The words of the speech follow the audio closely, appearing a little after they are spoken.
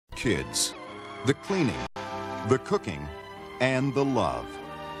kids. The cleaning, the cooking, and the love.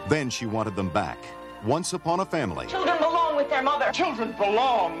 Then she wanted them back. Once Upon a Family. Children belong with their mother. Children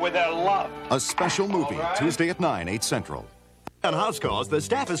belong with their love. A special movie, Tuesday at 9, 8 Central. On house calls, the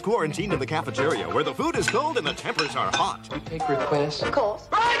staff is quarantined in the cafeteria where the food is cold and the tempers are hot. We take requests. Of course.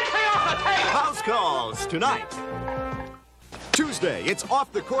 House calls tonight. Tuesday, it's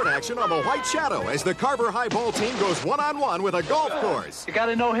off-the-court action on the White Shadow as the Carver High Ball team goes one-on-one with a golf course. You got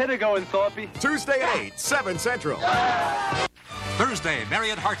a no-hitter going, Thorpe. Tuesday at 8, 7 Central. Thursday,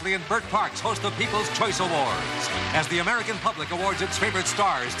 Marion Hartley and Burt Parks host the People's Choice Awards as the American public awards its favorite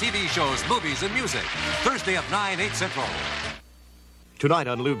stars, TV shows, movies, and music. Thursday at 9, 8 Central. Tonight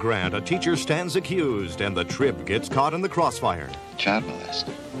on Lou Grant, a teacher stands accused and the trib gets caught in the crossfire. Child molest?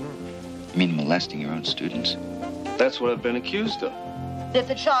 You mean molesting your own students? That's what I've been accused of. If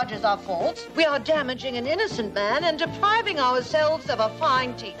the charges are false, we are damaging an innocent man and depriving ourselves of a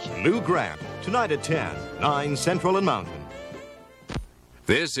fine teacher. Lou Grant, tonight at 10, 9 Central and Mountain.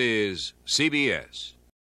 This is CBS.